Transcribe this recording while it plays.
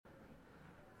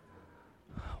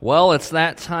Well, it's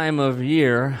that time of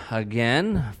year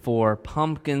again for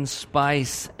pumpkin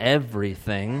spice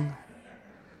everything.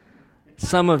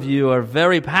 Some of you are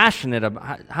very passionate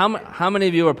about. How many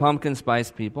of you are pumpkin spice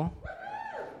people?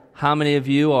 How many of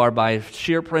you are, by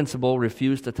sheer principle,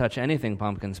 refuse to touch anything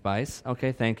pumpkin spice?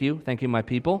 Okay, thank you. Thank you, my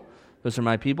people. Those are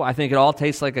my people. I think it all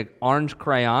tastes like an orange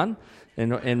crayon,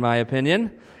 in my opinion.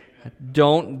 I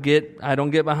don't get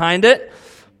behind it.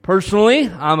 Personally,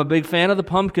 I'm a big fan of the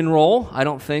pumpkin roll. I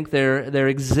don't think there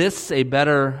exists a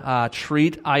better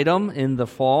treat item in the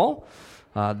fall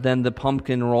than the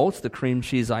pumpkin roll. It's the cream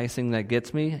cheese icing that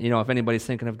gets me. You know, if anybody's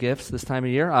thinking of gifts this time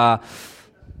of year.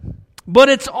 But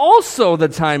it's also the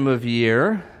time of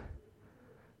year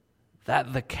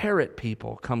that the carrot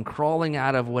people come crawling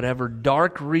out of whatever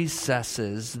dark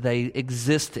recesses they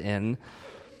exist in,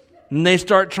 and they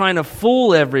start trying to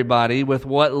fool everybody with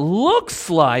what looks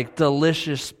like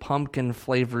delicious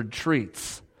pumpkin-flavored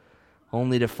treats,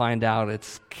 only to find out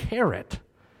it's carrot.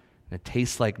 And it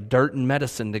tastes like dirt and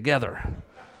medicine together.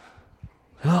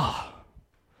 I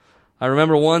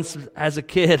remember once as a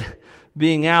kid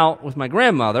being out with my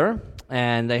grandmother,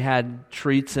 and they had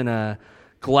treats in a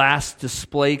glass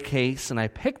display case, and I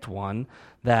picked one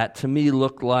that to me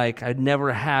looked like I'd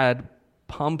never had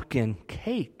pumpkin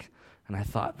cake. And I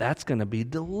thought, that's going to be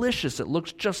delicious. It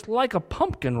looks just like a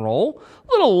pumpkin roll.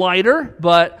 A little lighter,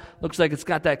 but looks like it's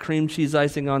got that cream cheese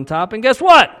icing on top. And guess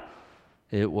what?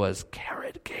 It was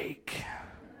carrot cake.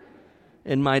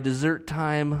 And my dessert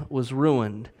time was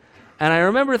ruined. And I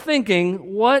remember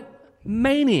thinking, what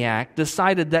maniac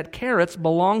decided that carrots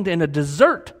belonged in a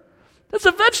dessert? That's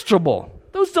a vegetable.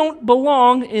 Those don't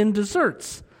belong in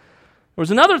desserts. There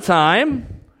was another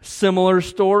time, similar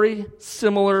story,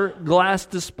 similar glass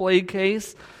display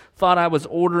case. Thought I was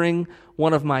ordering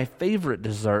one of my favorite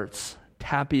desserts,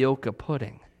 tapioca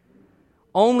pudding.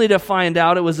 Only to find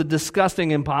out it was a disgusting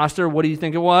imposter. What do you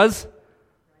think it was?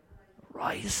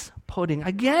 Rice pudding.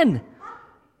 Again,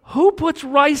 who puts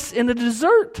rice in a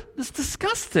dessert? It's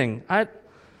disgusting.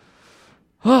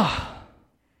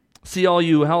 See, all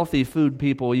you healthy food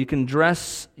people, you can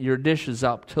dress your dishes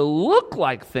up to look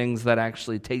like things that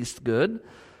actually taste good.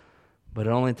 But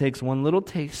it only takes one little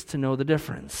taste to know the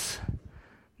difference.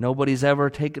 Nobody's ever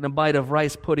taken a bite of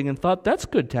rice pudding and thought, that's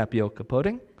good tapioca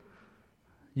pudding.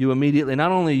 You immediately,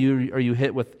 not only are you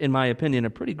hit with, in my opinion, a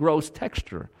pretty gross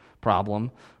texture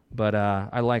problem, but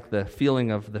I like the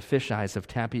feeling of the fish eyes of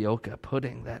tapioca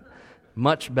pudding, that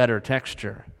much better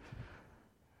texture.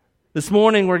 This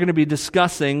morning we're going to be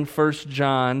discussing 1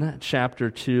 John chapter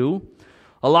 2.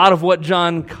 A lot of what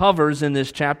John covers in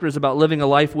this chapter is about living a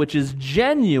life which is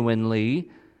genuinely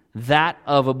that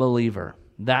of a believer.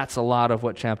 That's a lot of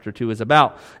what chapter 2 is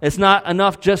about. It's not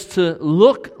enough just to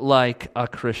look like a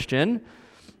Christian.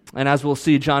 And as we'll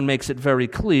see, John makes it very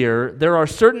clear, there are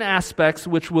certain aspects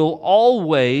which will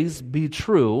always be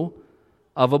true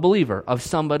of a believer, of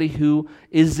somebody who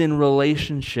is in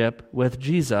relationship with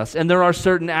Jesus. And there are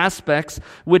certain aspects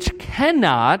which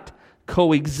cannot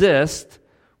coexist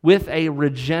with a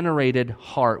regenerated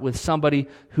heart, with somebody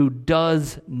who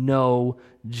does know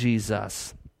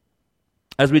Jesus.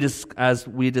 As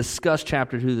we discuss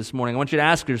chapter 2 this morning, I want you to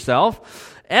ask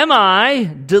yourself, am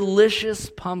I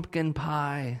delicious pumpkin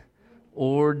pie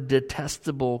or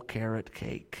detestable carrot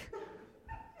cake?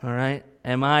 All right?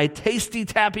 Am I tasty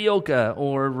tapioca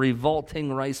or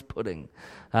revolting rice pudding?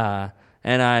 And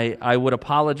I would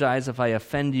apologize if I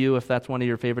offend you if that's one of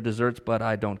your favorite desserts, but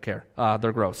I don't care.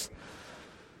 They're gross.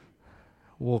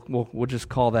 We'll just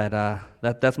call that,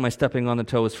 that's my stepping on the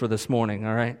toes for this morning,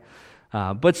 all right?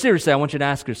 But seriously, I want you to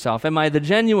ask yourself, am I the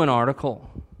genuine article?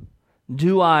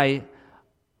 Do I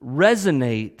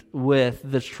resonate with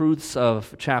the truths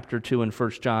of chapter 2 in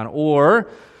 1 John? Or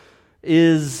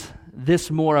is this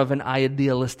more of an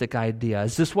idealistic idea?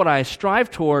 Is this what I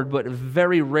strive toward but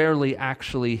very rarely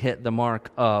actually hit the mark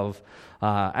of?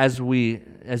 As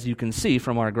you can see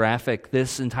from our graphic,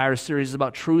 this entire series is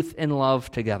about truth and love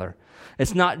together.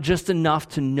 It's not just enough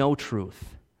to know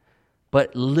truth,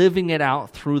 but living it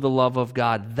out through the love of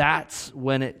God. That's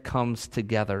when it comes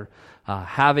together.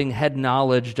 Having head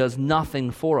knowledge does nothing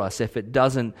for us if it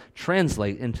doesn't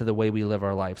translate into the way we live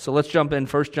our life. So let's jump in.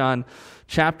 1 John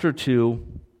chapter 2,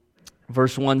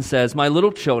 verse 1 says, "My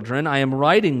little children, I am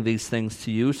writing these things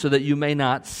to you so that you may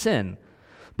not sin.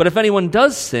 But if anyone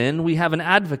does sin, we have an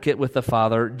advocate with the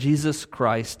Father, Jesus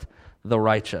Christ the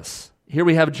righteous." Here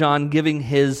we have John giving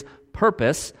his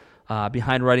purpose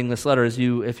behind writing this letter.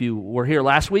 If you were here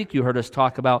last week, you heard us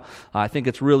talk about, I think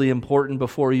it's really important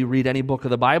before you read any book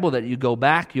of the Bible that you go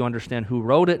back, you understand who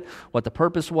wrote it, what the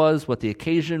purpose was, what the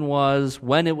occasion was,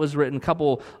 when it was written, a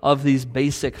couple of these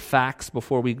basic facts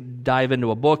before we dive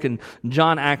into a book. And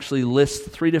John actually lists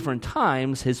 3 different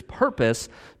times his purpose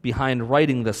behind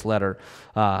writing this letter.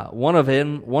 One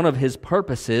of his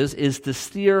purposes is to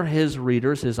steer his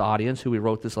readers, his audience, who he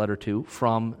wrote this letter to,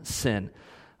 from sin.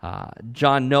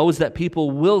 John knows that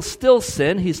people will still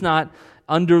sin. He's not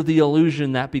under the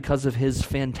illusion that because of his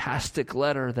fantastic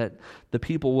letter that the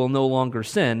people will no longer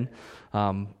sin.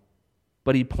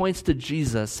 But he points to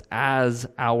Jesus as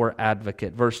our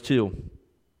advocate. Verse 2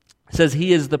 says,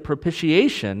 He is the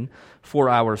propitiation for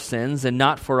our sins, and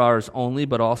not for ours only,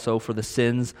 but also for the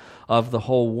sins of the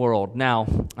whole world. Now,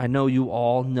 I know you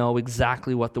all know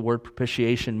exactly what the word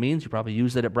propitiation means. You probably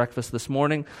used it at breakfast this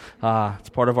morning. It's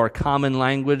part of our common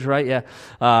language, right? Yeah.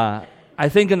 I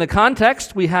think in the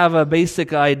context, we have a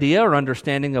basic idea or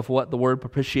understanding of what the word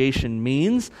propitiation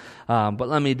means, but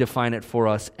let me define it for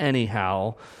us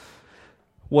anyhow.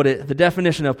 The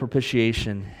definition of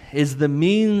propitiation is the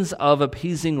means of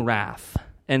appeasing wrath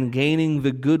and gaining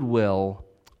the goodwill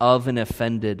of an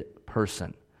offended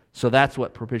person. So that's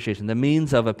what propitiation, the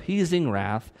means of appeasing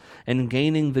wrath and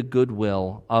gaining the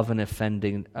goodwill of an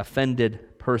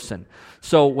offended person.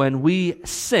 So when we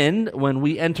sinned, when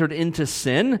we entered into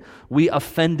sin, we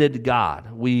offended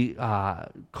God. We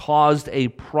caused a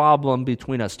problem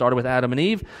between us. Started with Adam and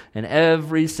Eve, and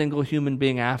every single human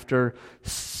being after,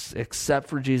 except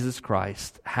for Jesus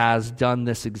Christ, has done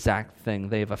this exact thing.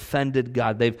 They've offended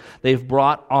God. They've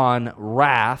brought on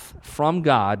wrath from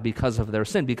God because of their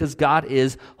sin, because God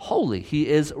is holy. He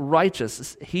is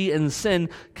righteous. He and sin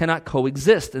cannot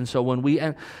coexist. And so when we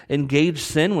engage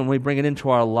sin, when we bring it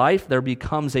into our life, there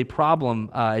becomes a problem,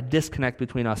 a disconnect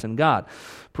between us and God.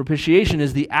 Propitiation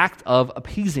is the act of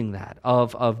appeasing that,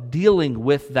 of dealing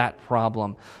with that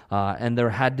problem, and there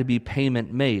had to be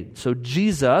payment made. So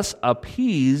Jesus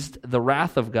appeased the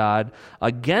wrath of God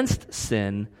against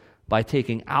sin by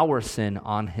taking our sin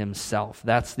on himself.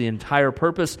 That's the entire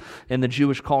purpose in the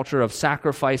Jewish culture of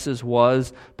sacrifices,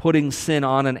 was putting sin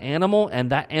on an animal, and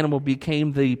that animal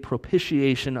became the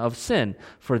propitiation of sin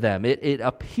for them. It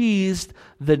appeased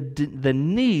the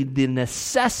need, the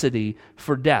necessity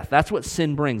for death. That's what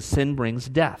sin brings. Sin brings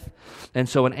death. And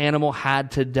so an animal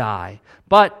had to die.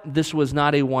 But this was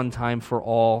not a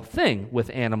one-time-for-all thing with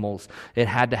animals. It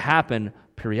had to happen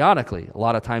periodically. A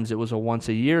lot of times it was a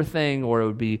once-a-year thing, or it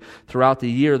would be throughout the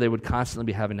year they would constantly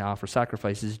be having to offer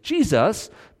sacrifices. Jesus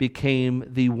became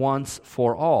the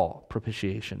once-for-all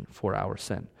propitiation for our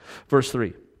sin. Verse 3.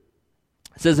 It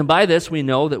says, And by this we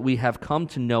know that we have come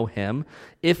to know him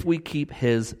if we keep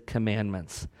his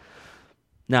commandments.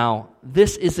 Now,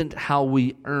 this isn't how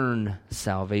we earn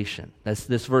salvation.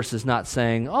 This verse is not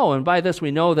saying, and by this we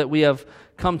know that we have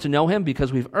come to know him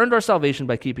because we've earned our salvation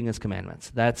by keeping his commandments.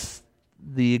 That's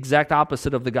the exact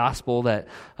opposite of the gospel that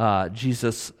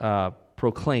Jesus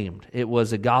proclaimed. It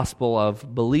was a gospel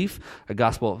of belief, a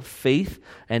gospel of faith,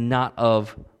 and not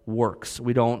of works.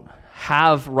 We don't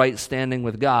have right standing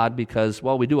with God because,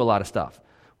 we do a lot of stuff.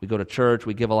 We go to church,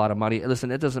 we give a lot of money. Listen,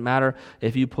 it doesn't matter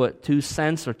if you put 2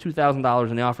 cents or $2,000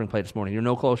 in the offering plate this morning. You're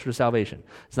no closer to salvation.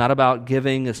 It's not about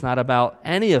giving. It's not about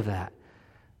any of that.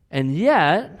 And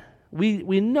yet,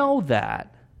 we know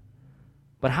that.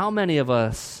 But how many of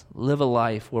us live a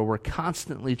life where we're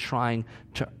constantly trying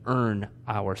to earn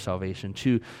our salvation,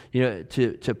 to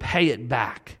pay it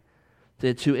back,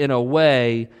 to in a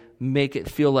way make it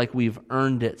feel like we've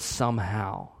earned it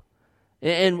somehow?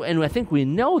 And I think we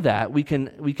know that. We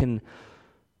can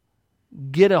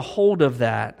get a hold of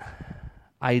that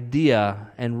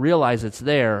idea and realize it's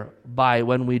there by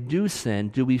when we do sin,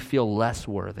 do we feel less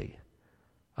worthy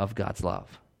of God's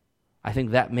love? I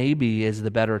think that maybe is the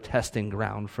better testing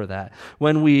ground for that.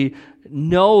 When we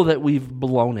know that we've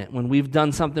blown it, when we've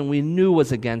done something we knew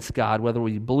was against God, whether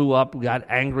we blew up, we got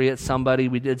angry at somebody,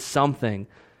 we did something,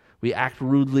 we act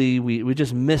rudely, we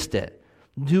just missed it.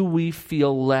 Do we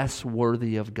feel less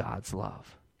worthy of God's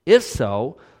love? If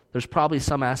so, there's probably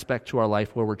some aspect to our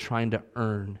life where we're trying to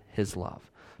earn his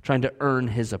love, trying to earn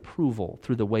his approval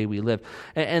through the way we live.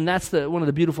 And that's one of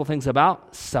the beautiful things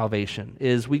about salvation,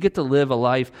 is we get to live a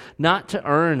life not to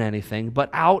earn anything, but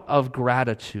out of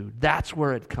gratitude. That's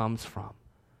where it comes from.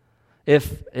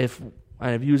 If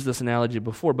I've used this analogy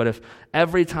before, but if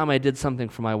every time I did something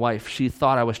for my wife, she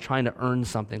thought I was trying to earn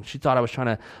something, she thought I was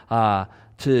trying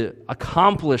to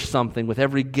accomplish something with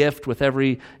every gift, with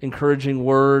every encouraging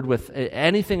word, with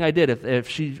anything I did, if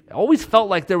she always felt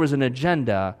like there was an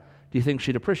agenda, do you think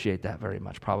she'd appreciate that very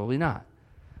much? Probably not.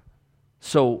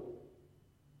 So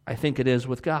I think it is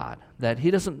with God, that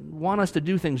He doesn't want us to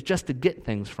do things just to get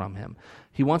things from Him.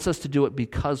 He wants us to do it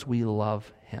because we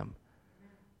love Him,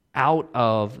 out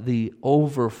of the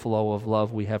overflow of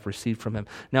love we have received from Him.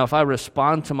 Now, if I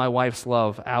respond to my wife's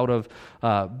love out of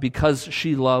because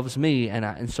she loves me,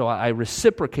 and so I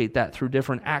reciprocate that through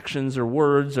different actions or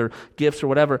words or gifts or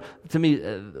whatever, to me,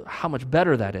 how much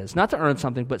better that is. Not to earn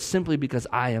something, but simply because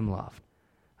I am loved.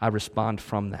 I respond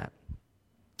from that.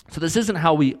 So this isn't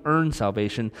how we earn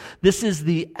salvation. This is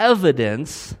the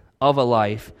evidence of a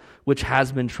life which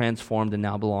has been transformed and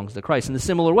now belongs to Christ. In a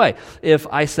similar way, if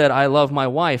I said I love my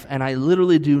wife and I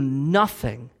literally do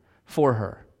nothing for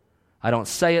her, I don't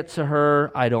say it to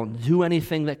her, I don't do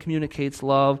anything that communicates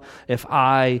love, if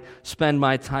I spend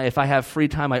my time, if I have free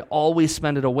time, I always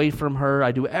spend it away from her,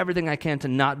 I do everything I can to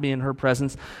not be in her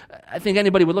presence, I think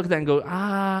anybody would look at that and go,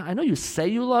 I know you say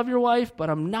you love your wife, but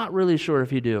I'm not really sure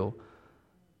if you do,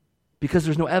 because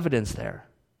there's no evidence there.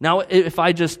 Now, if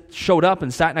I just showed up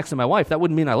and sat next to my wife, that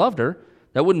wouldn't mean I loved her.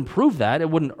 That wouldn't prove that. It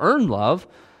wouldn't earn love.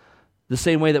 The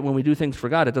same way that when we do things for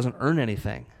God, it doesn't earn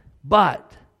anything.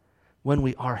 But when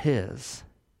we are His,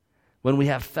 when we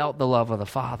have felt the love of the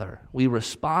Father, we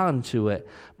respond to it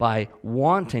by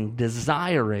wanting,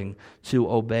 desiring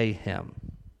to obey Him.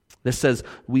 This says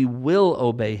we will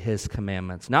obey His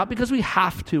commandments, not because we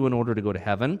have to in order to go to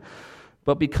heaven,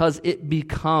 but because it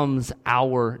becomes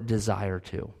our desire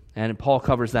to. And Paul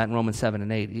covers that in Romans 7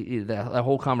 and 8. That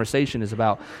whole conversation is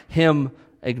about him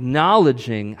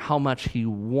acknowledging how much he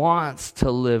wants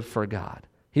to live for God.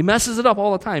 He messes it up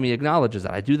all the time. He acknowledges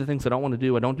that. I do the things I don't want to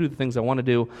do. I don't do the things I want to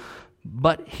do.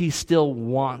 But he still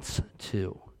wants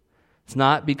to. It's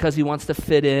not because he wants to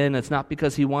fit in. It's not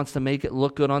because he wants to make it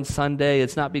look good on Sunday.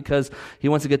 It's not because he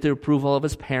wants to get the approval of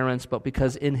his parents, but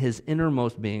because in his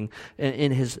innermost being,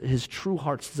 in his true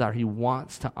heart's desire, he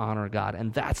wants to honor God.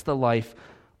 And that's the life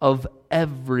of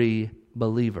every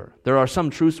believer. There are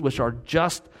some truths which are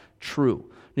just true.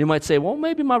 You might say, well,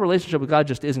 maybe my relationship with God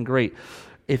just isn't great.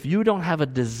 If you don't have a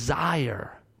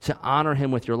desire to honor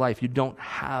Him with your life, you don't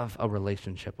have a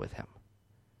relationship with Him.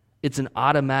 It's an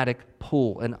automatic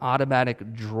pull, an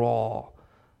automatic draw.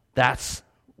 That's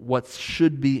what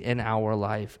should be in our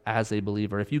life as a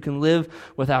believer. If you can live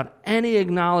without any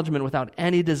acknowledgement, without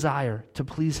any desire to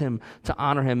please Him, to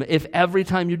honor Him, if every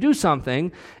time you do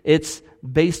something, it's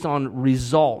based on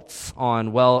results,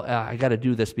 on, well, I got to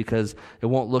do this because it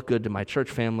won't look good to my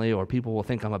church family, or people will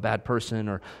think I'm a bad person,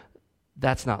 or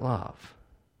that's not love.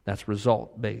 That's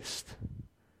result-based.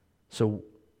 So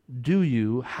do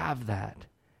you have that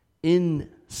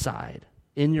inside,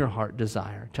 in your heart,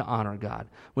 desire to honor God?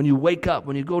 When you wake up,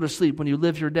 when you go to sleep, when you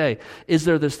live your day, is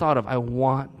there this thought of, I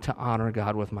want to honor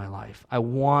God with my life. I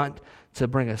want to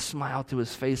bring a smile to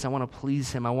His face. I want to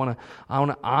please Him. I want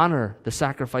to honor the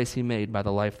sacrifice He made by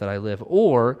the life that I live.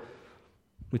 Or,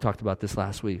 we talked about this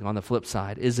last week, on the flip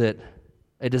side, is it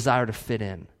a desire to fit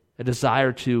in, a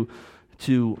desire to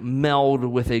meld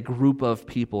with a group of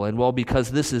people? And well, because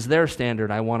this is their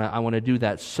standard, I want to do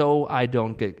that so I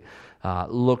don't get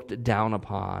looked down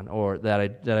upon, or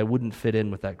that I wouldn't fit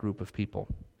in with that group of people.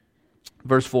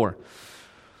 Verse 4.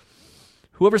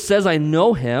 Whoever says, I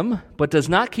know Him, but does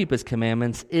not keep His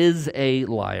commandments is a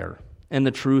liar, and the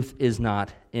truth is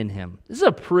not in him. This is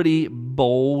a pretty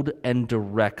bold and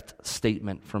direct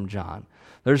statement from John.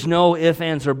 There's no ifs,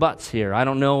 ands, or buts here. I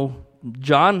don't know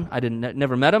John. I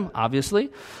never met him,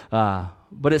 obviously.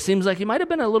 But it seems like he might have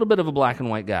been a little bit of a black and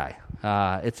white guy.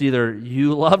 It's either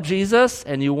you love Jesus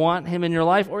and you want Him in your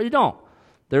life, or you don't.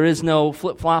 There is no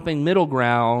flip-flopping middle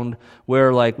ground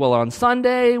where, like, well, on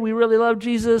Sunday we really love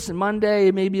Jesus, and Monday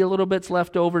maybe a little bit's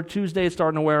left over, Tuesday it's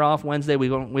starting to wear off, Wednesday we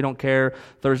don't care,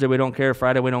 Thursday we don't care,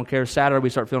 Friday we don't care, Saturday we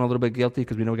start feeling a little bit guilty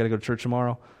because we know we got to go to church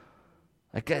tomorrow.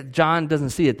 Like, John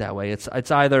doesn't see it that way.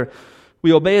 It's either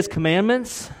we obey His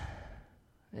commandments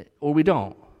or we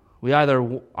don't. We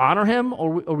either honor Him or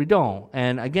we don't.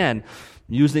 And again,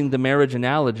 using the marriage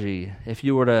analogy, if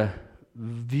you were to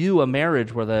view a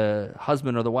marriage where the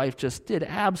husband or the wife just did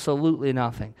absolutely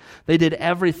nothing, they did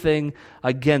everything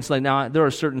against, like, now there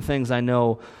are certain things I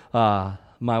know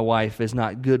my wife is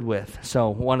not good with. So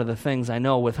one of the things I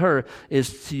know with her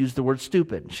is to use the word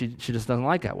stupid. She just doesn't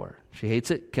like that word. She hates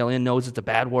it. Kellyanne knows it's a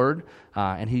bad word,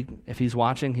 and if he's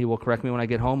watching, he will correct me when I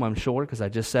get home, I'm sure, because I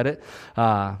just said it.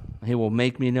 He will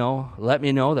let me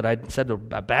know that I said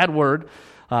a bad word.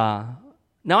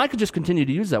 Now, I could just continue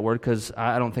to use that word because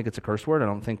I don't think it's a curse word. I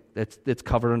don't think it's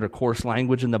covered under coarse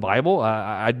language in the Bible.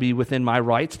 I'd be within my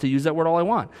rights to use that word all I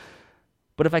want.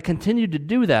 But if I continued to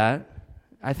do that,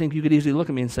 I think you could easily look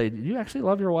at me and say, do you actually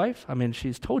love your wife? I mean,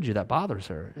 she's told you that bothers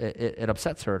her. It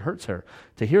upsets her. It hurts her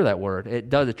to hear that word.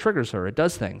 It triggers her. It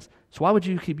does things. So why would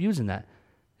you keep using that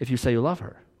if you say you love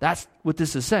her? That's what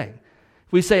this is saying.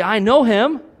 If we say, I know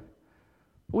him,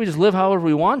 we just live however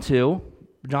we want to,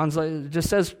 John's just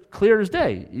says clear as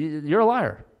day, you're a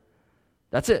liar.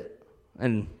 That's it.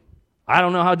 And I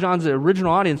don't know how John's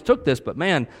original audience took this, but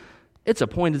man, it's a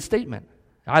pointed statement.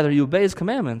 Either you obey his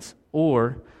commandments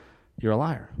or you're a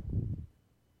liar.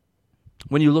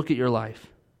 When you look at your life,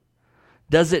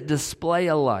 does it display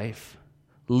a life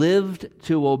lived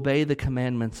to obey the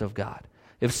commandments of God?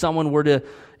 If someone were to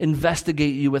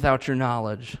investigate you without your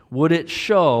knowledge, would it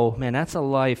show, man, that's a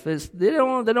life. They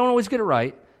don't always get it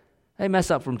right. They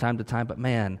mess up from time to time, but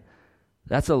man,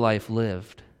 that's a life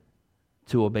lived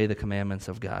to obey the commandments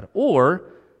of God. Or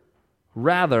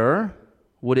rather,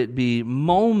 would it be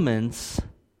moments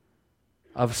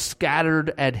of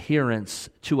scattered adherence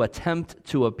to attempt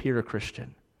to appear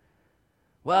Christian?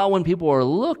 Well, when people are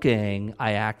looking,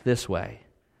 I act this way.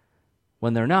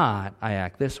 When they're not, I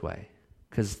act this way,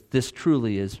 because this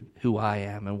truly is who I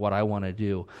am and what I want to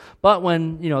do. But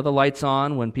when, the light's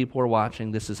on, when people are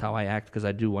watching, this is how I act because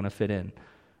I do want to fit in.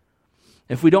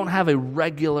 If we don't have a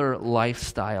regular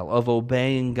lifestyle of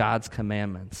obeying God's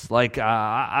commandments, like,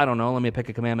 I don't know, let me pick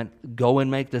a commandment, go and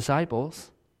make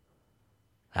disciples.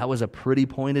 That was a pretty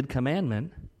pointed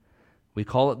commandment. We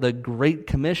call it the Great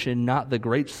Commission, not the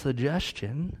Great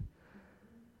Suggestion.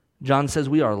 John says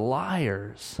we are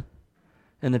liars,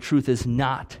 and the truth is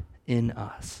not in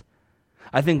us.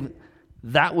 I think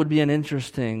that would be an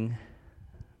interesting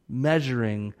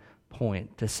measuring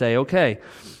point to say, okay,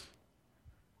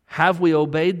 have we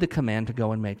obeyed the command to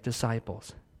go and make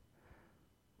disciples?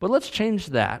 But let's change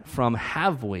that from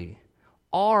have we,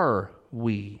 are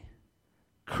we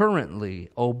currently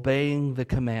obeying the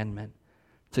commandment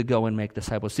to go and make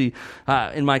disciples? See,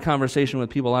 in my conversation with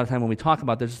people, a lot of time when we talk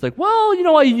about this, it's like,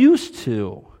 well, I used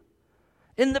to.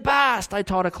 In the past, I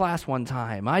taught a class one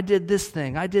time. I did this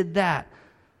thing. I did that.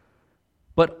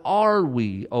 But are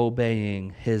we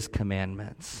obeying his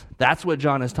commandments? That's what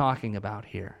John is talking about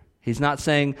here. He's not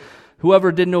saying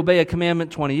whoever didn't obey a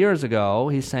commandment 20 years ago.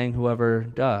 He's saying whoever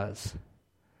does.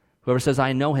 Whoever says,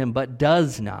 I know him, but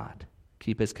does not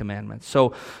keep his commandments.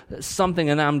 So something,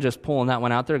 and I'm just pulling that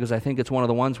one out there because I think it's one of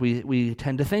the ones we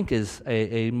tend to think is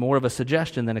a more of a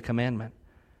suggestion than a commandment.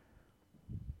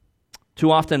 Too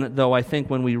often, though, I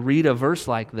think when we read a verse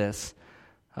like this,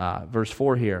 verse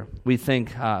 4 here, we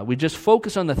think we just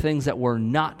focus on the things that we're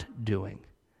not doing.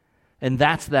 And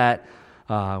that's that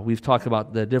we've talked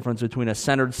about the difference between a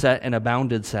centered set and a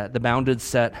bounded set. The bounded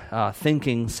set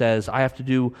thinking says, I have to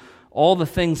do all the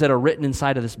things that are written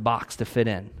inside of this box to fit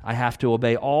in. I have to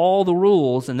obey all the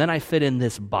rules, and then I fit in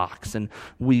this box. And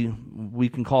we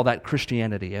can call that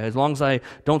Christianity. As long as I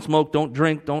don't smoke, don't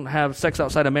drink, don't have sex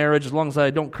outside of marriage, as long as I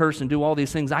don't curse and do all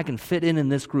these things, I can fit in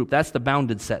this group. That's the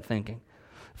bounded set thinking.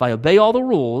 If I obey all the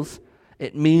rules,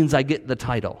 it means I get the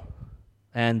title.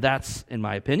 And that's, in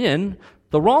my opinion,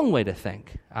 the wrong way to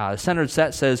think. The centered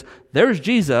set says, there's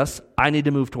Jesus, I need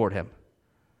to move toward him.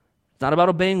 It's not about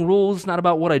obeying rules. It's not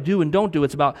about what I do and don't do.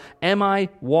 It's about, am I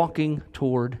walking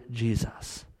toward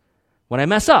Jesus? When I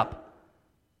mess up,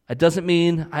 it doesn't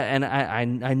mean,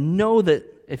 I know that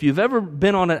if you've ever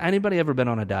been on anybody ever been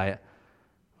on a diet,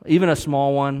 even a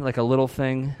small one, like a little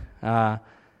thing, and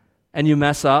you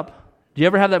mess up, do you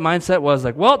ever have that mindset where it's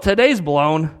like, well, today's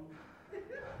blown?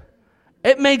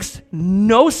 It makes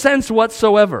no sense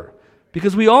whatsoever,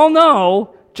 because we all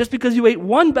know just because you ate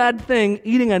one bad thing,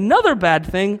 eating another bad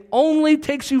thing only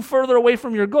takes you further away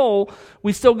from your goal.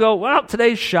 We still go, well,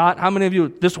 today's shot. How many of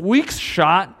you, this week's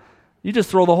shot, you just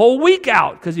throw the whole week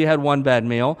out because you had one bad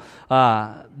meal.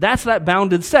 That's that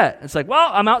bounded set. It's like, well,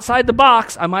 I'm outside the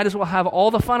box. I might as well have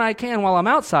all the fun I can while I'm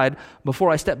outside before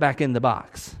I step back in the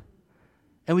box.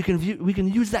 And we can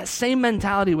use that same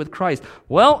mentality with Christ.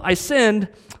 Well, I sinned.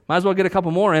 Might as well get a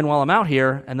couple more in while I'm out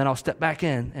here, and then I'll step back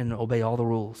in and obey all the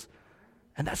rules.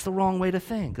 And that's the wrong way to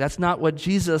think. That's not what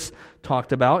Jesus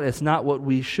talked about. It's not what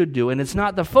we should do. And it's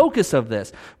not the focus of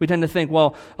this. We tend to think,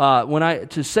 well,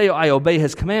 to say I obey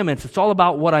his commandments, it's all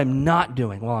about what I'm not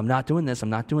doing. Well, I'm not doing this, I'm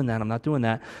not doing that, I'm not doing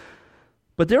that.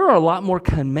 But there are a lot more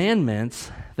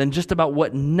commandments than just about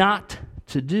what not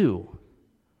to do.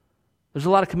 There's a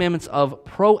lot of commandments of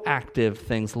proactive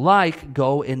things like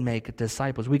go and make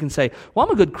disciples. We can say, well,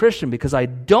 I'm a good Christian because I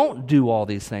don't do all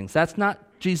these things. That's not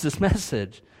Jesus'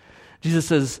 message. Jesus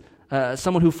says,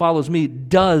 someone who follows me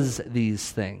does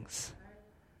these things.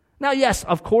 Now, yes,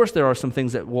 of course there are some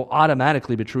things that will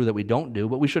automatically be true that we don't do,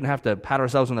 but we shouldn't have to pat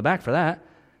ourselves on the back for that.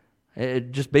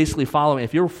 Just basically following.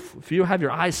 If you have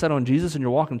your eyes set on Jesus and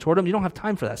you're walking toward him, you don't have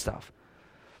time for that stuff.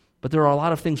 But there are a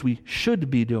lot of things we should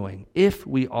be doing if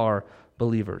we are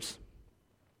believers.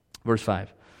 Verse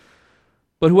 5.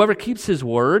 But whoever keeps his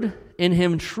word, in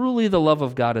him truly the love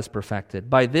of God is perfected.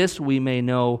 By this we may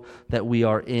know that we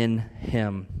are in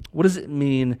him. What does it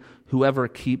mean, whoever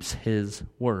keeps his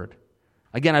word?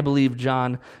 Again, I believe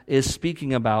John is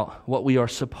speaking about what we are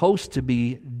supposed to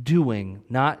be doing,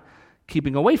 not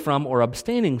keeping away from or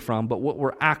abstaining from, but what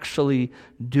we're actually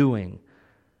doing.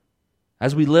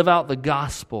 As we live out the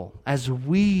gospel, as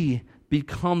we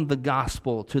become the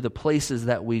gospel to the places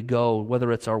that we go,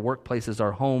 whether it's our workplaces,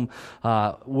 our home,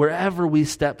 wherever we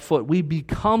step foot, we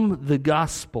become the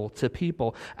gospel to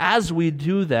people. As we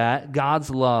do that, God's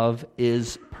love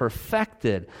is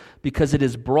perfected because it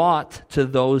is brought to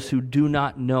those who do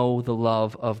not know the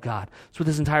love of God. That's what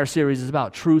this entire series is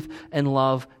about, truth and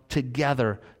love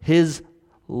together. His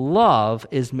love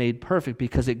is made perfect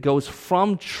because it goes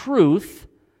from truth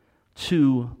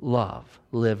to love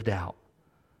lived out.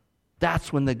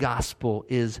 That's when the gospel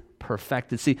is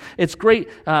perfected. See, it's great.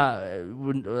 A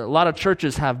lot of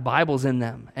churches have Bibles in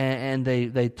them, and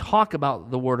they talk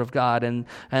about the Word of God, and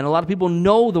a lot of people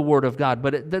know the Word of God,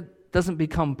 but that doesn't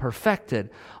become perfected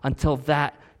until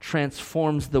that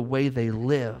transforms the way they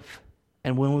live.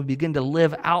 And when we begin to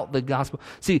live out the gospel.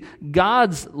 See,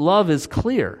 God's love is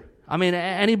clear. I mean,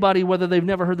 anybody, whether they've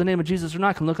never heard the name of Jesus or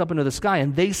not, can look up into the sky,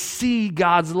 and they see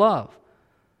God's love.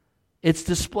 It's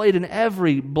displayed in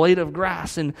every blade of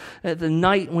grass. And at the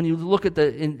night, when you look at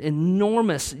the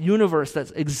enormous universe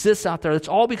that exists out there, it's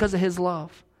all because of his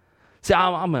love. See,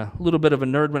 I'm a little bit of a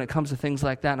nerd when it comes to things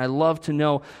like that, and I love to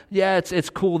know, it's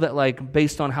cool that, like,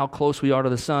 based on how close we are to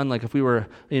the sun, like if we were,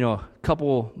 a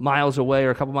couple miles away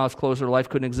or a couple miles closer, life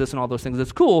couldn't exist and all those things.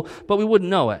 It's cool, but we wouldn't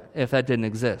know it if that didn't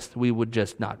exist. We would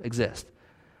just not exist.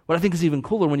 What I think is even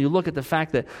cooler when you look at the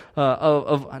fact that now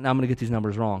I'm going to get these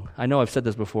numbers wrong. I know I've said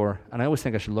this before, and I always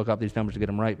think I should look up these numbers to get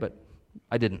them right, but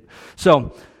I didn't.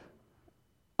 So,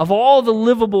 of all the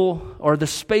livable or the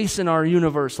space in our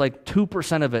universe, like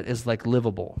 2% of it is like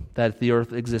livable, that the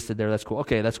earth existed there. That's cool.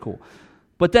 Okay, that's cool.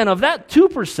 But then of that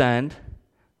 2%,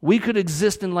 we could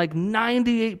exist in like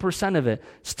 98% of it,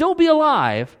 still be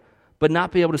alive, but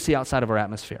not be able to see outside of our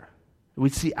atmosphere.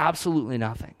 We'd see absolutely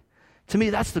nothing. To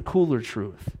me, that's the cooler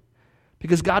truth.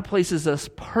 Because God places us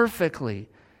perfectly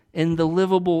in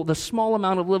the small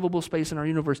amount of livable space in our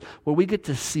universe where we get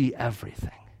to see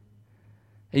everything.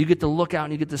 And you get to look out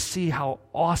and you get to see how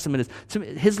awesome it is. To me,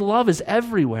 his love is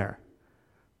everywhere.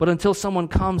 But until someone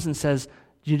comes and says,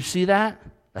 "Do you see that?"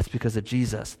 That's because of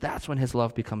Jesus. That's when his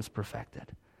love becomes perfected.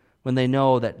 When they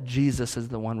know that Jesus is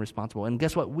the one responsible. And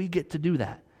guess what? We get to do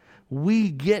that. We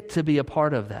get to be a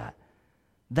part of that.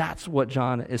 That's what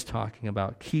John is talking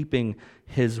about, keeping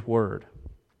his word.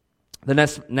 The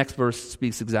next verse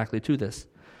speaks exactly to this.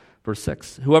 Verse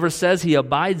 6, whoever says he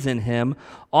abides in him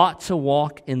ought to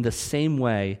walk in the same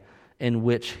way in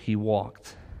which he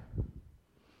walked.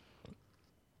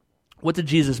 What did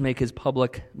Jesus make his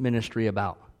public ministry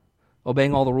about?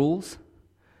 Obeying all the rules?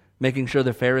 Making sure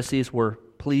the Pharisees were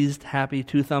pleased, happy,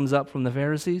 2 thumbs up from the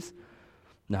Pharisees?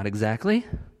 Not exactly.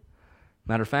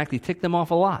 Matter of fact, he ticked them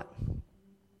off a lot.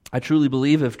 I truly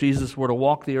believe if Jesus were to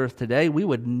walk the earth today,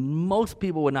 most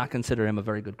people would not consider him a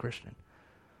very good Christian.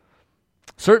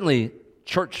 Certainly,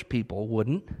 church people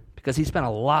wouldn't, because he spent a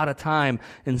lot of time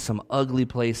in some ugly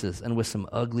places and with some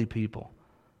ugly people.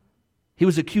 He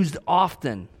was accused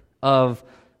often of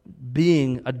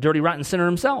being a dirty, rotten sinner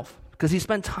himself, because he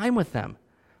spent time with them.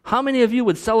 How many of you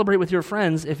would celebrate with your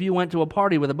friends if you went to a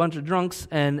party with a bunch of drunks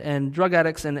and drug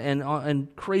addicts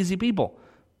and crazy people?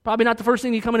 Probably not the first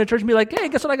thing you come into church and be like, "Hey,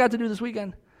 guess what I got to do this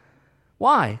weekend?"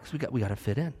 Why? Because we got to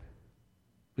fit in.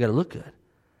 We got to look good.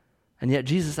 And yet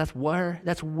Jesus, that's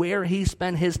where he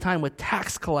spent his time, with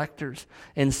tax collectors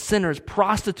and sinners.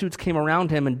 Prostitutes came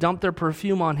around him and dumped their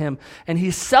perfume on him, and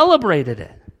he celebrated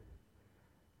it.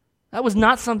 That was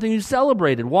not something you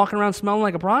celebrated, walking around smelling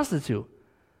like a prostitute.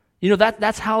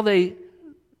 That's how they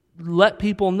let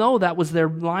people know that was their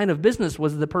line of business,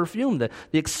 was the perfume, the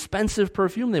expensive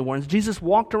perfume they wore. And Jesus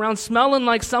walked around smelling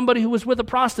like somebody who was with a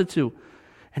prostitute,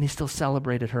 and he still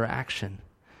celebrated her action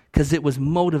because it was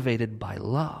motivated by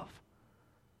love.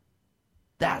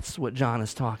 That's what John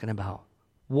is talking about.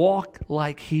 Walk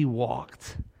like he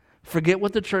walked. Forget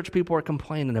what the church people are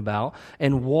complaining about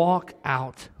and walk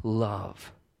out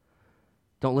love.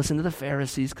 Don't listen to the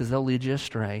Pharisees because they'll lead you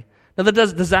astray. Now,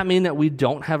 does that mean that we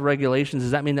don't have regulations?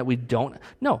 Does that mean that we don't?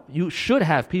 No, you should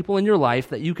have people in your life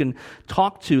that you can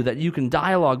talk to, that you can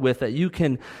dialogue with, that you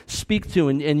can speak to,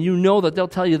 and you know that they'll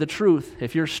tell you the truth.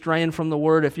 If you're straying from the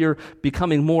Word, if you're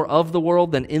becoming more of the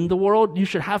world than in the world, you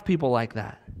should have people like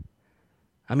that.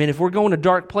 I mean, if we're going to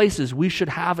dark places, we should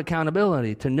have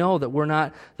accountability to know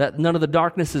that that none of the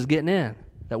darkness is getting in,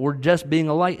 that we're just being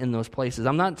a light in those places.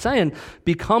 I'm not saying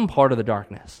become part of the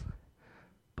darkness.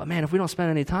 But man, if we don't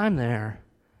spend any time there,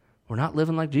 we're not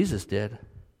living like Jesus did.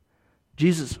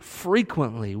 Jesus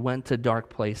frequently went to dark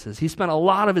places. He spent a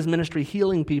lot of his ministry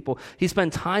healing people. He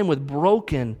spent time with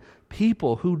broken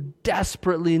people who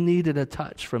desperately needed a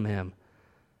touch from him.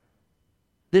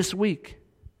 This week,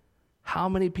 how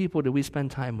many people did we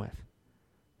spend time with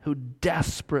who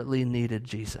desperately needed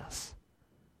Jesus?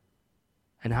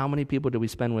 And how many people did we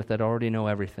spend with that already know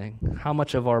everything? How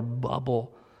much of our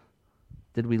bubble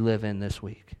did we live in this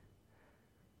week?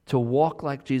 To walk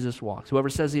like Jesus walks. Whoever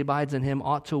says he abides in him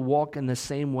ought to walk in the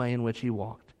same way in which he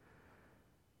walked.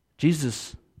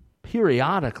 Jesus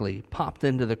periodically popped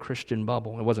into the Christian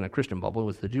bubble. It wasn't a Christian bubble, it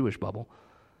was the Jewish bubble.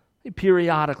 He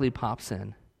periodically pops in.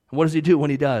 And what does he do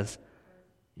when he does?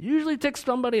 Usually ticks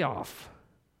somebody off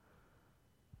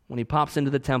when he pops into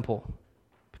the temple,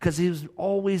 because he was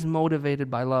always motivated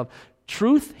by love.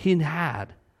 Truth he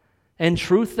had, and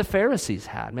truth the Pharisees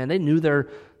had. Man, they knew the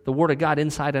Word of God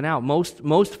inside and out.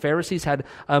 Most Pharisees had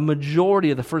a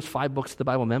majority of the first 5 books of the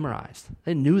Bible memorized.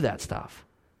 They knew that stuff.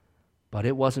 But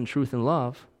it wasn't truth and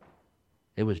love.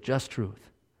 It was just truth.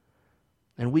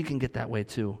 And we can get that way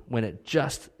too, when it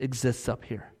just exists up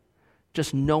here.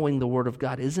 Just knowing the Word of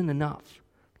God isn't enough.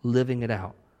 Living it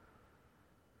out.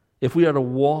 If we are to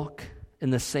walk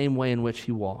in the same way in which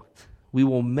he walked, we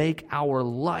will make our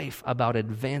life about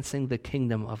advancing the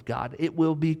kingdom of God. It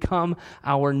will become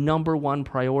our number one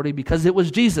priority because it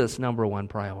was Jesus' number one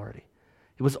priority.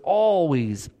 It was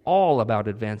always all about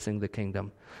advancing the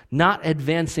kingdom, not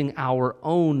advancing our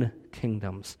own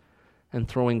kingdoms and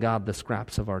throwing God the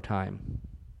scraps of our time.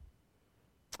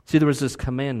 See, there was this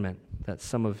commandment that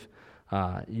some of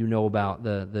you know about,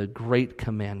 the Great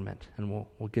Commandment, and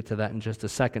we'll get to that in just a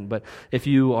second. But if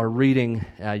you are reading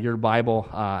your Bible,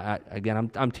 again,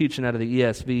 I'm teaching out of the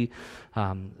ESV.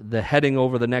 The heading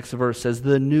over the next verse says,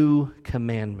 "The New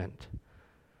Commandment."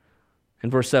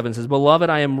 And verse 7 says, "Beloved,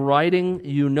 I am writing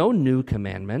you no new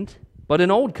commandment, but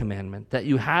an old commandment that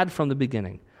you had from the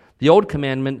beginning. The old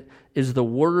commandment is the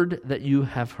word that you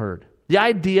have heard." The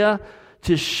idea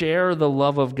to share the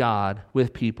love of God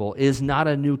with people is not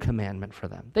a new commandment for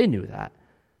them. They knew that.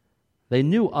 They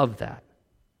knew of that.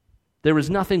 There was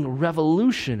nothing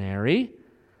revolutionary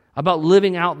about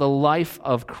living out the life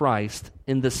of Christ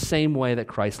in the same way that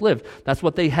Christ lived. That's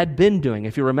what they had been doing.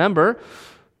 If you remember,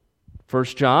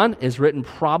 1 John is written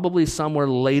probably somewhere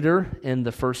later in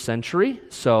the first century.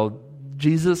 So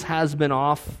Jesus has been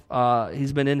off,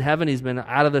 he's been in heaven, he's been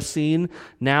out of the scene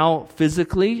now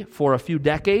physically for a few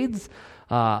decades.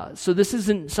 So this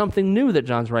isn't something new that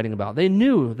John's writing about. They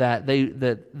knew that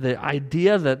the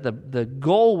idea that the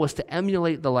goal was to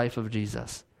emulate the life of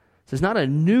Jesus. This is not a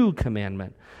new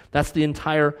commandment. That's the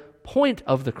entire point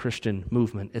of the Christian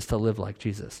movement, is to live like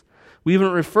Jesus. We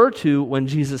even refer to when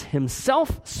Jesus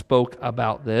himself spoke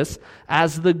about this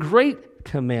as the Great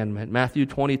Commandment, Matthew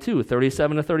 22,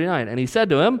 37 to 39. And he said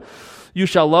to him, "You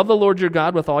shall love the Lord your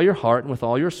God with all your heart and with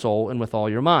all your soul and with all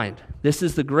your mind. This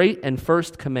is the great and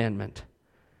first commandment.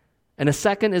 And a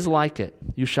second is like it.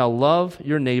 You shall love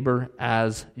your neighbor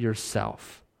as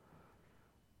yourself."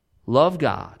 Love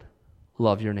God,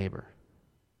 love your neighbor.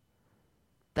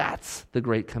 That's the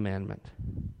great commandment.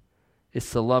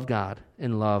 It's to love God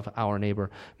and love our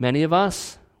neighbor. Many of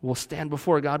us will stand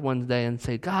before God one day and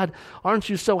say, "God, aren't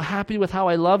you so happy with how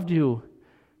I loved you?"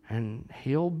 And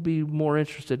he'll be more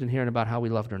interested in hearing about how we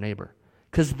loved our neighbor,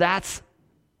 because that's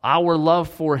our love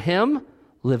for him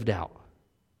lived out,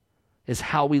 is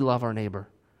how we love our neighbor.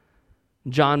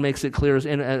 John makes it clear,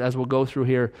 as we'll go through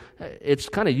here, it's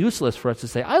kind of useless for us to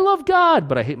say, "I love God,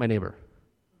 but I hate my neighbor."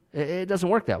 It doesn't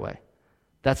work that way.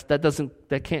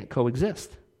 That can't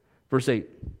coexist. Verse 8,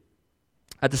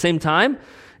 "At the same time,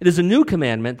 it is a new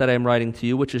commandment that I am writing to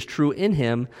you, which is true in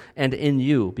him and in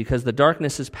you, because the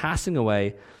darkness is passing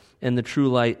away and the true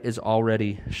light is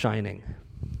already shining."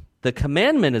 The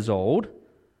commandment is old,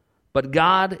 but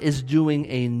God is doing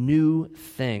a new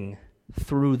thing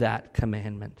through that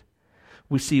commandment.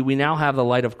 We now have the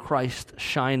light of Christ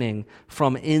shining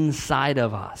from inside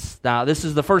of us. Now, this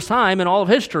is the first time in all of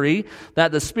history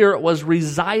that the Spirit was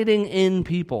residing in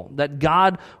people, that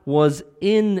God was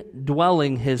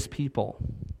indwelling his people.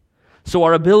 So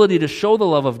our ability to show the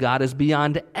love of God is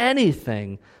beyond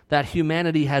anything that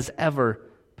humanity has ever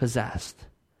possessed.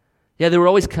 Yeah, they were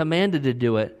always commanded to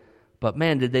do it, but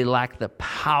man, did they lack the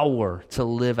power to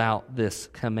live out this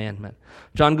commandment.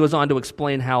 John goes on to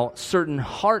explain how certain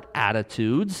heart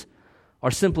attitudes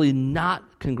are simply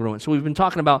not congruent. So we've been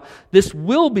talking about this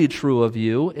will be true of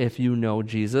you if you know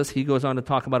Jesus. He goes on to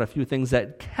talk about a few things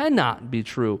that cannot be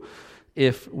true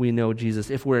if we know Jesus,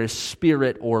 if we're a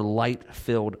spirit or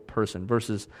light-filled person.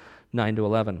 Verses 9 to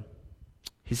 11.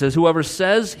 He says, whoever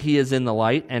says he is in the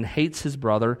light and hates his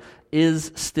brother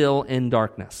is still in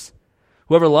darkness.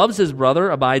 Whoever loves his brother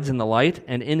abides in the light,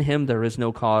 and in him there is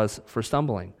no cause for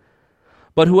stumbling.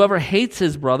 But whoever hates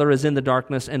his brother is in the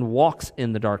darkness and walks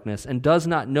in the darkness and does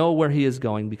not know where he is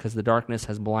going because the darkness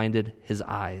has blinded his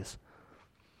eyes.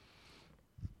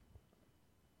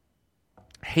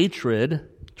 Hatred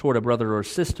toward a brother or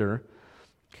sister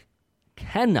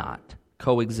cannot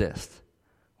coexist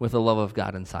with the love of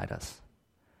God inside us.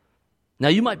 Now,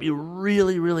 you might be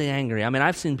really, really angry. I mean,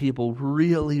 I've seen people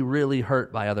really, really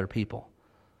hurt by other people.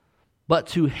 But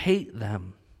to hate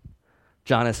them,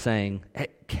 John is saying,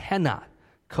 it cannot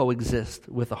coexist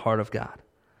with the heart of God.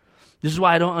 This is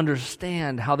why I don't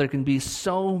understand how there can be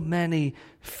so many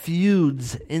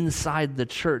feuds inside the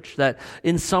church, that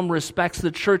in some respects the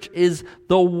church is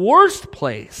the worst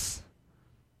place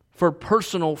for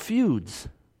personal feuds.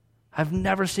 I've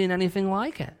never seen anything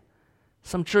like it.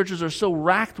 Some churches are so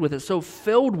racked with it, so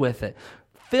filled with it,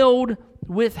 filled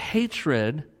with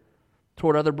hatred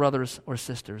toward other brothers or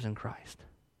sisters in Christ.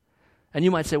 And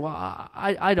you might say, well,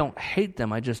 I don't hate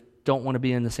them. I just don't want to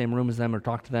be in the same room as them or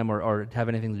talk to them or have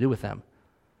anything to do with them.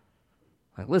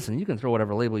 Like, listen, you can throw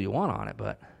whatever label you want on it,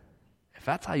 but if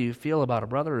that's how you feel about a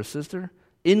brother or sister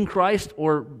in Christ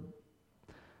or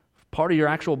part of your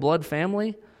actual blood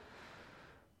family,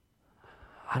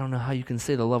 I don't know how you can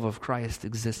say the love of Christ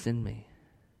exists in me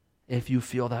if you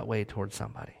feel that way towards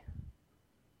somebody.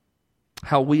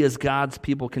 How we as God's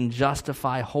people can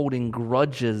justify holding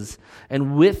grudges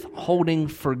and withholding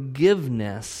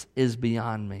forgiveness is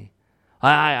beyond me.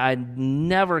 I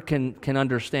never can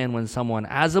understand when someone,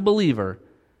 as a believer,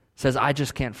 says, I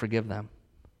just can't forgive them.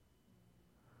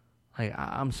 Like,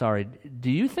 I'm sorry,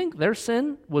 do you think their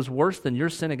sin was worse than your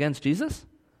sin against Jesus?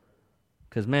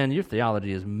 Because, man, your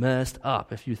theology is messed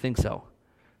up if you think so.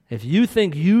 If you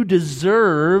think you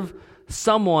deserve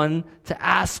someone to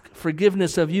ask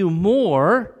forgiveness of you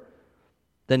more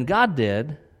than God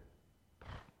did,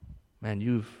 man,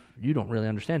 you don't really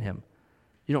understand him.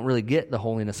 You don't really get the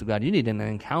holiness of God. You need an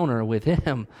encounter with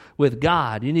him, with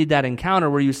God. You need that encounter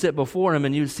where you sit before him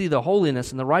and you see the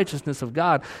holiness and the righteousness of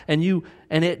God, and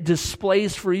it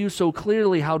displays for you so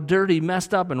clearly how dirty,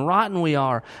 messed up, and rotten we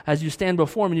are as you stand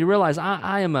before him and you realize,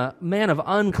 I am a man of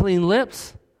unclean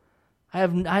lips. I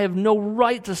have no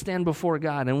right to stand before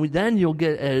God. And then you'll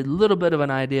get a little bit of an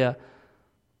idea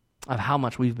of how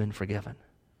much we've been forgiven.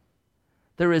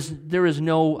 There's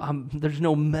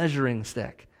no measuring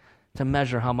stick to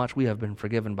measure how much we have been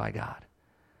forgiven by God.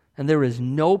 And there is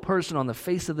no person on the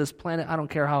face of this planet, I don't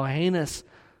care how heinous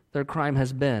their crime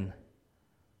has been,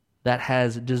 that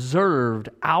has deserved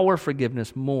our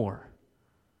forgiveness more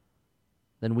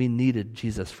than we needed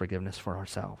Jesus' forgiveness for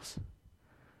ourselves.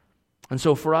 And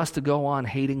so for us to go on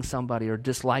hating somebody or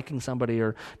disliking somebody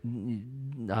or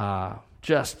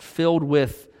just filled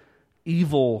with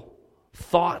evil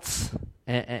thoughts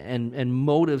and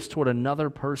motives toward another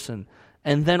person,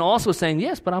 and then also saying,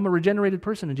 yes, but I'm a regenerated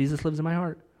person and Jesus lives in my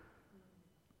heart.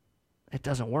 It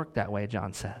doesn't work that way,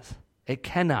 John says. It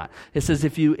cannot. It says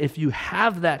if you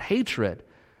have that hatred,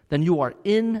 then you are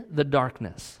in the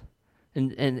darkness.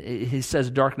 And he says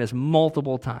darkness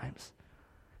multiple times.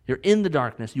 You're in the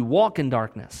darkness. You walk in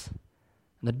darkness.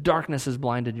 And the darkness has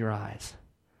blinded your eyes.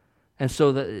 And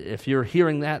so if you're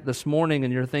hearing that this morning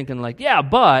and you're thinking like, yeah,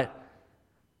 but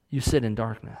you sit in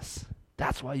darkness.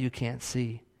 That's why you can't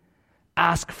see.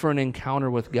 Ask for an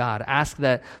encounter with God. Ask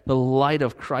that the light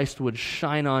of Christ would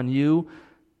shine on you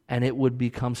and it would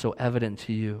become so evident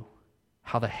to you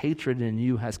how the hatred in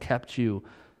you has kept you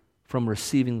from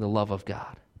receiving the love of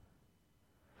God.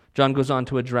 John goes on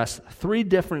to address 3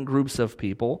 different groups of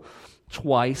people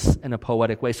twice in a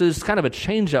poetic way. So there's kind of a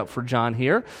change up for John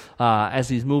here as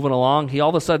he's moving along. He all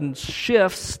of a sudden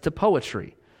shifts to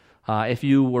poetry. If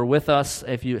you were with us,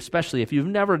 especially if you've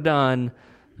never done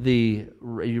you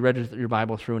read your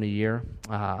Bible through in a year,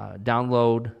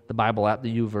 download the Bible app,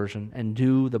 the YouVersion, and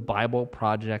do the Bible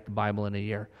Project Bible in a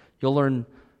year. You'll learn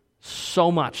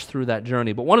so much through that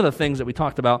journey. But one of the things that we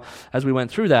talked about as we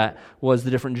went through that was the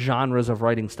different genres of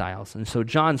writing styles. And so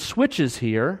John switches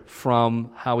here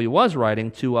from how he was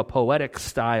writing to a poetic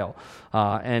style.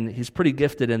 And he's pretty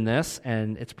gifted in this,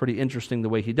 and it's pretty interesting the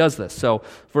way he does this. So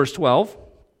verse 12,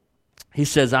 he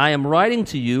says, I am writing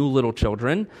to you, little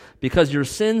children, because your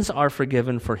sins are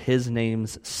forgiven for his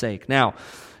name's sake. Now,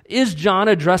 is John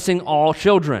addressing all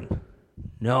children?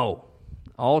 No.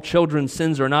 All children's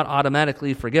sins are not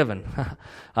automatically forgiven.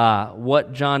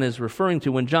 What John is referring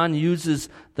to, when John uses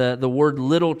the word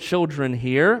little children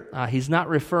here, he's not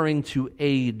referring to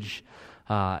age.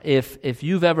 If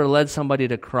you've ever led somebody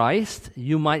to Christ,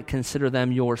 you might consider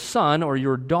them your son or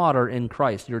your daughter in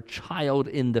Christ, your child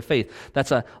in the faith.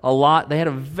 That's a lot. They had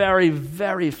a very,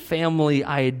 very family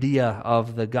idea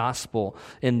of the gospel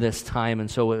in this time.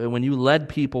 And so when you led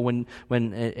people, when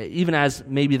even as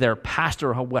maybe their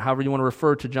pastor, however you want to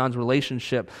refer to John's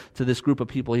relationship to this group of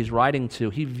people he's writing to,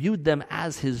 he viewed them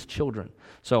as his children.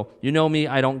 So, you know me,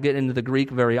 I don't get into the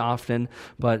Greek very often,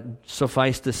 but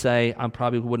suffice to say, I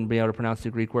probably wouldn't be able to pronounce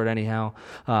the Greek word anyhow.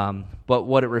 But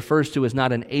what it refers to is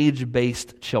not an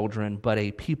age-based children, but a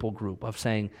people group of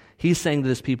saying, he's saying to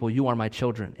this people, you are my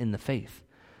children in the faith.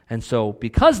 And so,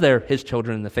 because they're his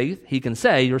children in the faith, he can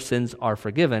say, your sins are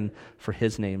forgiven for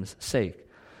his name's sake.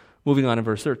 Moving on in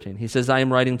verse 13, he says, I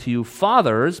am writing to you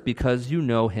fathers because you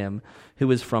know him who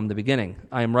is from the beginning.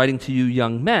 I am writing to you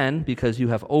young men because you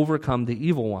have overcome the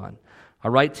evil one. I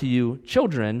write to you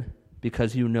children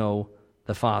because you know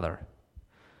the Father.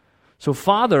 So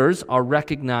fathers are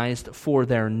recognized for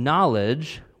their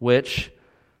knowledge, which,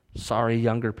 sorry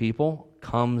younger people,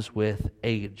 comes with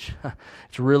age.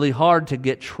 It's really hard to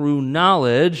get true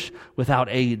knowledge without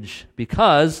age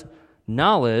because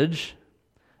knowledge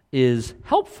is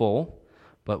helpful,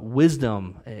 but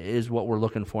wisdom is what we're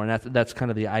looking for. And that's kind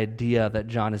of the idea that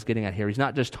John is getting at here. He's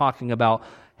not just talking about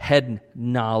head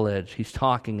knowledge. He's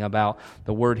talking about,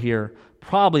 the word here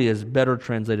probably is better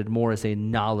translated more as a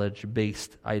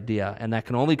knowledge-based idea. And that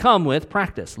can only come with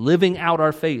practice, living out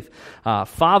our faith.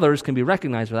 Fathers can be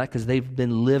recognized for that because they've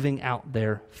been living out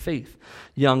their faith.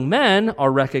 Young men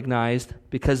are recognized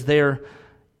because they're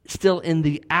still in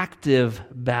the active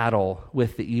battle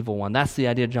with the evil one. That's the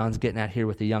idea John's getting at here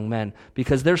with the young men,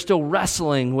 because they're still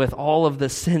wrestling with all of the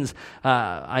sins.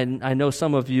 I know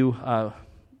some of you,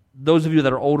 those of you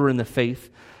that are older in the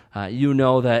faith, you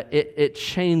know that it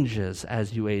changes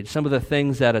as you age. Some of the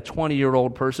things that a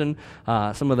 20-year-old person,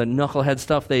 some of the knucklehead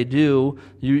stuff they do,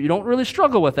 you don't really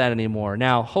struggle with that anymore.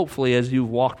 Now, hopefully, as you've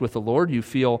walked with the Lord, you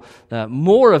feel that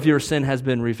more of your sin has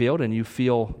been revealed and you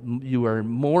feel you are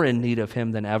more in need of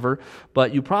Him than ever.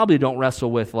 But you probably don't wrestle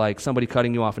with like somebody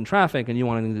cutting you off in traffic and you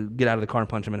want to get out of the car and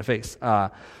punch them in the face.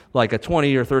 Like a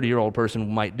 20 or 30-year-old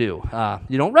person might do.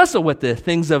 You don't wrestle with the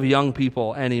things of young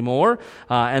people anymore.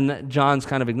 And John's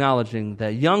kind of acknowledging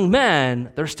that young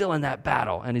men, they're still in that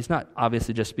battle. And he's not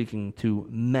obviously just speaking to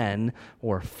men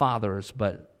or fathers,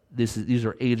 but these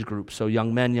are age groups. So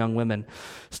young men, young women,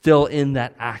 still in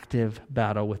that active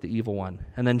battle with the evil one.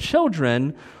 And then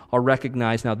children are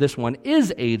recognized. Now this one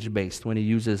is age-based when he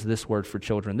uses this word for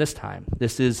children this time.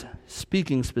 This is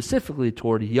speaking specifically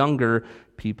toward younger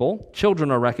people.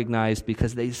 Children are recognized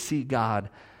because they see God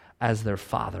as their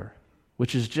Father,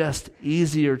 which is just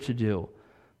easier to do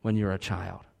when you're a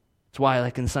child. It's why,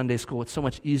 like in Sunday school, it's so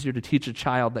much easier to teach a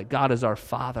child that God is our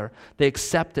Father. They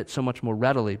accept it so much more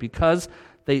readily because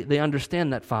they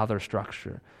understand that father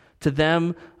structure. To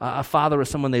them, a father is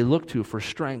someone they look to for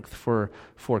strength, for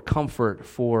comfort,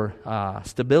 for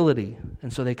stability.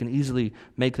 And so they can easily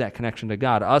make that connection to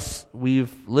God. Us,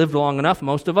 we've lived long enough,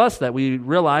 most of us, that we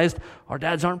realized our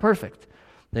dads aren't perfect.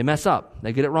 They mess up.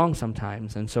 They get it wrong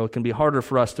sometimes. And so it can be harder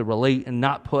for us to relate and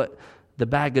not put the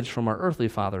baggage from our earthly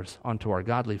fathers onto our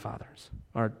godly fathers,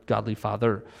 our godly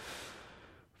Father.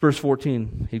 Verse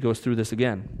 14, he goes through this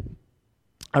again.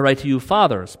 I write to you,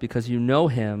 fathers, because you know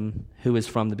him who is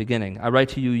from the beginning. I write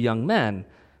to you, young men,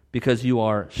 because you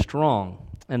are strong,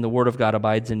 and the word of God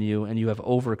abides in you, and you have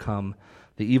overcome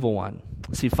the evil one.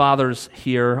 See, fathers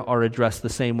here are addressed the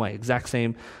same way, exact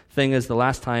same thing as the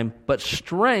last time, but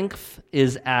strength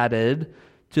is added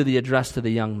to the address to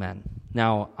the young men.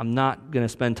 Now, I'm not going to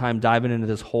spend time diving into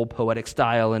this whole poetic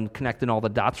style and connecting all the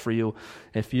dots for you.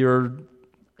 If you're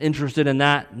interested in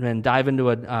that, then dive into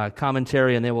a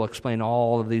commentary and they will explain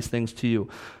all of these things to you.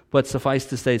 But suffice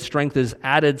to say, strength is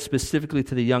added specifically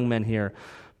to the young men here.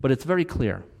 But it's very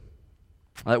clear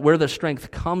that where the strength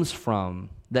comes from,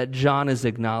 that John is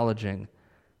acknowledging,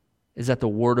 is that the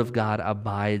Word of God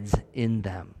abides in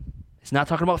them. He's not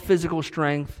talking about physical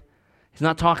strength. He's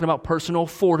not talking about personal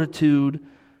fortitude.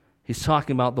 He's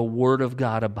talking about the Word of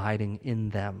God abiding in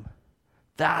them.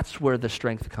 That's where the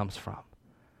strength comes from.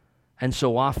 And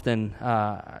so often,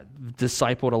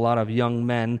 discipled a lot of young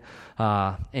men,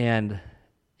 and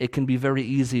it can be very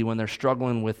easy when they're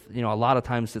struggling with, a lot of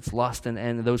times it's lust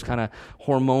and those kind of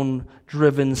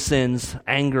hormone-driven sins,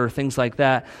 anger, things like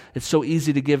that. It's so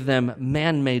easy to give them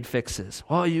man-made fixes.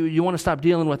 Well, you want to stop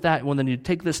dealing with that. Well, then you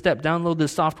take this step, download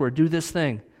this software, do this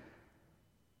thing.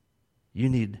 You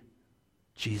need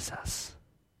Jesus.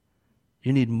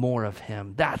 You need more of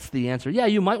Him. That's the answer. Yeah,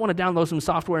 you might want to download some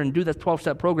software and do that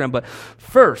 12-step program, but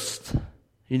first,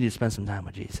 you need to spend some time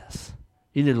with Jesus.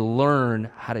 You need to learn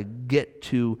how to get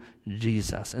to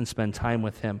Jesus and spend time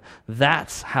with Him.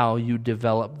 That's how you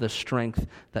develop the strength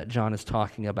that John is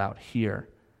talking about here.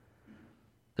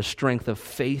 The strength of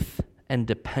faith and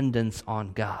dependence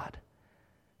on God.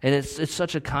 And it's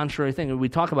such a contrary thing. We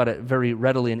talk about it very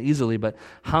readily and easily, but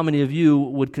how many of you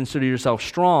would consider yourself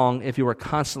strong if you were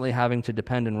constantly having to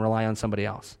depend and rely on somebody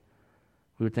else?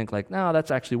 We would think like, no,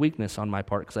 that's actually weakness on my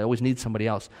part because I always need somebody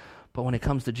else. But when it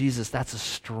comes to Jesus, that's a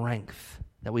strength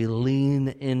that we lean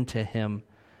into Him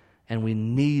and we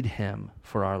need Him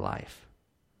for our life.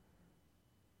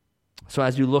 So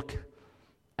as you look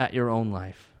at your own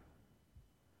life,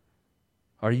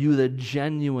 are you the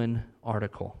genuine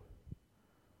article?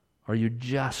 Are you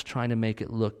just trying to make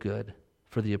it look good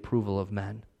for the approval of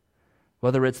men?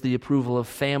 Whether it's the approval of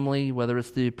family, whether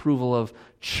it's the approval of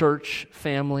church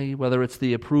family, whether it's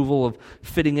the approval of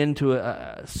fitting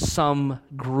into some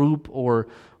group or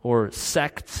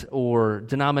sect or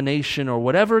denomination or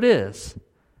whatever it is,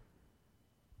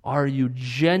 are you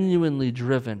genuinely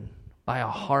driven by a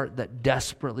heart that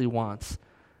desperately wants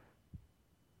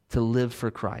to live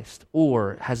for Christ?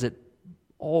 Or has it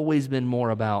always been more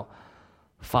about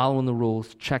following the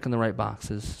rules, checking the right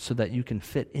boxes so that you can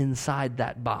fit inside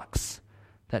that box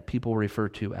that people refer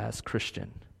to as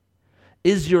Christian?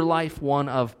 Is your life one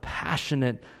of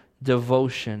passionate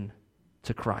devotion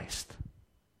to Christ?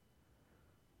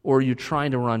 Or are you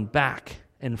trying to run back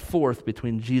and forth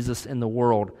between Jesus and the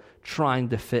world, trying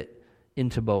to fit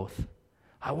into both?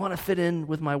 I want to fit in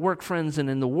with my work friends and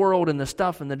in the world and the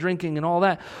stuff and the drinking and all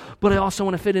that, but I also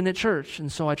want to fit in at church.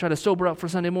 And so I try to sober up for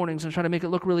Sunday mornings and try to make it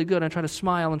look really good. I try to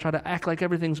smile and try to act like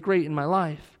everything's great in my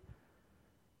life.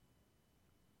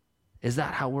 Is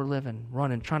that how we're living?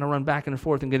 Trying to run back and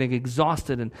forth and getting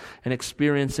exhausted and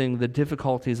experiencing the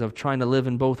difficulties of trying to live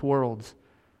in both worlds?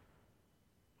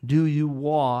 Do you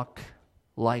walk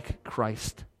like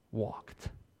Christ walked?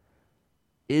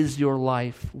 Is your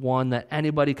life one that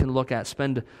anybody can look at,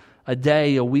 spend a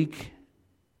day, a week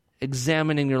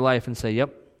examining your life and say,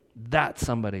 yep, that's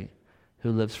somebody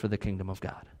who lives for the kingdom of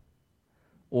God?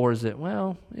 Or is it,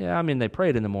 they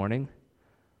prayed in the morning.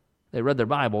 They read their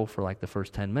Bible for like the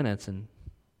first 10 minutes and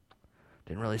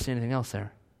didn't really see anything else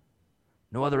there.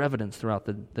 No other evidence throughout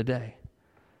the day.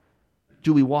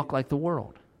 Do we walk like the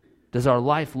world? Does our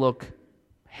life look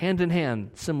hand in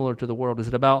hand similar to the world? Is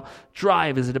it about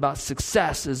drive? Is it about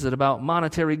success? Is it about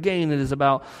monetary gain? It is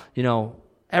about,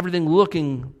 everything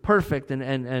looking perfect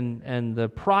and the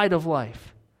pride of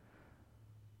life?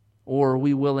 Or are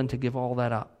we willing to give all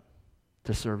that up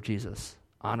to serve Jesus,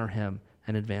 honor Him,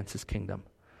 and advance His kingdom?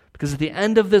 Because at the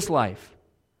end of this life,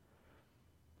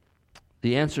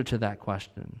 the answer to that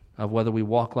question of whether we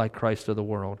walk like Christ or the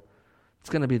world, it's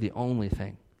going to be the only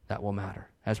thing that will matter.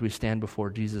 As we stand before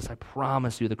Jesus, I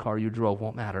promise you the car you drove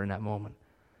won't matter in that moment.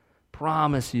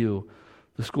 Promise you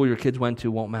the school your kids went to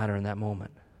won't matter in that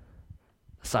moment.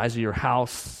 The size of your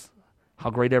house, how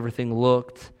great everything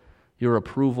looked, your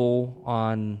approval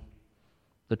on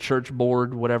the church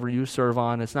board, whatever you serve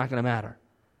on, it's not going to matter.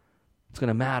 What's going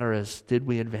to matter is, did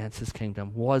we advance His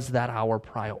kingdom? Was that our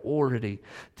priority?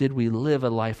 Did we live a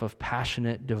life of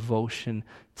passionate devotion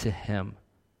to Him?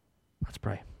 Let's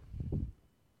pray.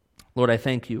 Lord, I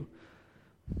thank You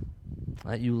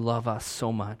that You love us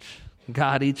so much.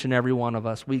 God, each and every one of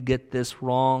us, we get this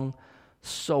wrong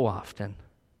so often.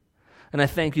 And I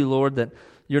thank You, Lord, that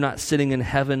You're not sitting in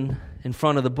heaven in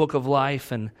front of the book of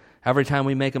life and every time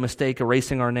we make a mistake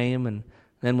erasing our name, and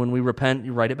then when we repent,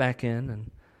 You write it back in.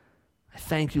 And I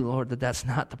thank You, Lord, that that's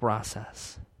not the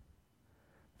process.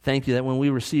 Thank You that when we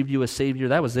received You as Savior,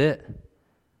 that was it.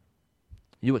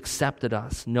 You accepted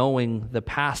us, knowing the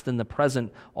past and the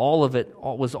present, all of it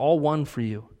was all one for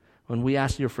You. When we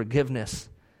asked Your forgiveness,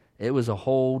 it was a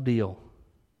whole deal.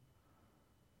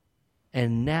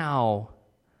 And now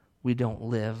we don't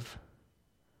live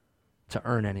to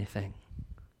earn anything.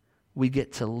 We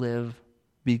get to live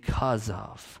because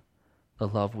of the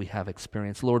love we have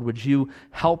experienced. Lord, would You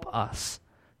help us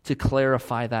to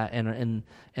clarify that in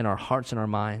our hearts and our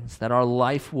minds, that our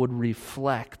life would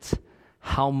reflect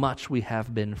how much we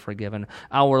have been forgiven.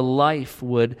 Our life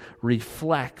would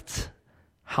reflect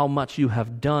how much you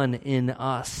have done in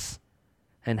us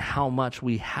and how much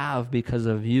we have because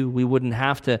of you. We wouldn't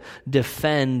have to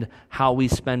defend how we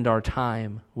spend our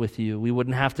time with you. We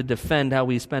wouldn't have to defend how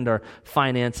we spend our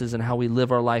finances and how we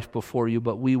live our life before you,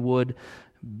 but we would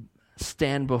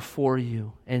stand before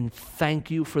you and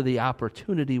thank you for the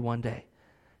opportunity one day.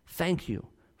 Thank you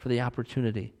for the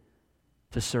opportunity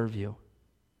to serve you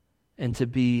and to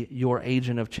be your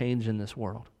agent of change in this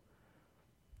world.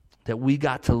 That we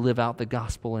got to live out the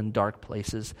gospel in dark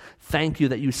places. Thank you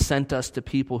that you sent us to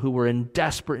people who were in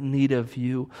desperate need of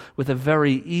you with a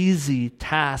very easy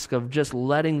task of just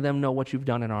letting them know what you've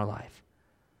done in our life.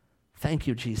 Thank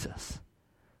you, Jesus,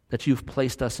 that you've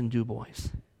placed us in Du Bois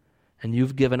and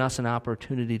you've given us an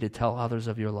opportunity to tell others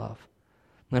of your love.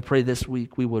 And I pray this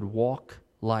week we would walk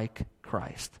like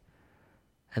Christ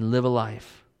and live a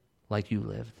life like you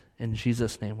lived. In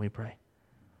Jesus' name we pray.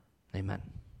 Amen.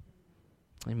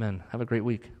 Amen. Have a great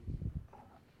week.